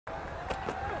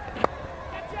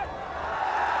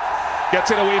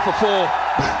Gets it away for 4.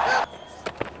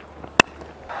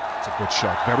 It's a good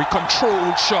shot, very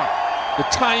controlled shot. The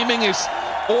timing is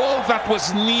all that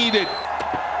was needed.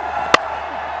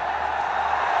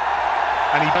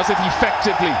 And he does it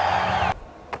effectively.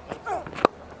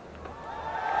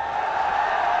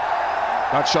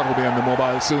 That shot will be on the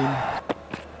mobile soon.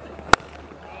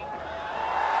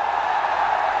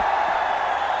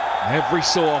 Every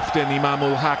so often, Imam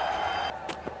will hack.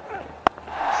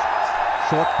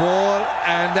 Short ball,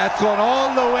 and that's gone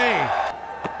all the way.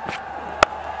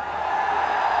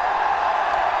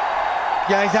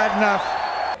 Yeah, he's had enough.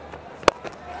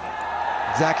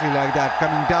 Exactly like that.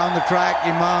 Coming down the track,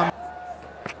 Imam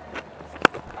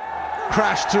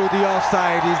crashed through the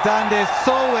offside. He's done this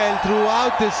so well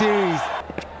throughout the series.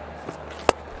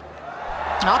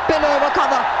 Up and over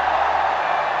cover.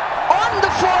 On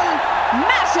the full.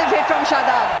 Massive hit from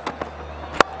Shadab.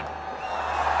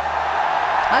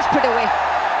 That's put away.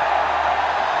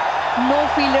 No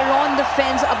fielder on the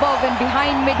fence above and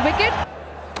behind mid-wicket.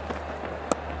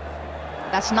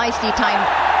 That's nicely timed.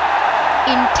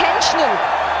 Intentional.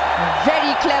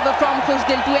 Very clever from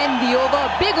Khusdil to end the over.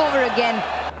 Big over again.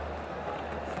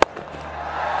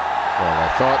 Well, I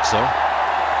thought so.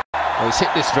 Well, he's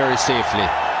hit this very safely.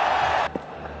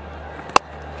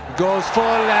 Goes full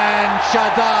and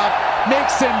Shadab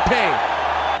makes him pay.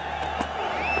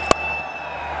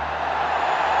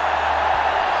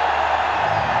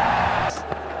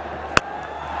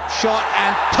 Shot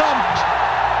and thumped.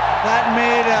 That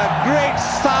made a great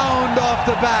sound off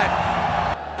the bat.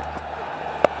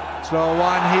 Slow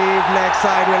one heave, leg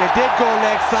side. Well, it did go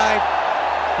leg side,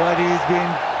 but he's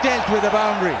been dealt with a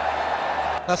boundary.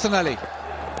 Arslan Ash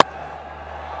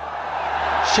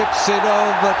ships it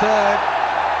over third.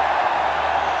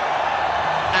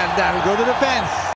 And that'll go to the fence.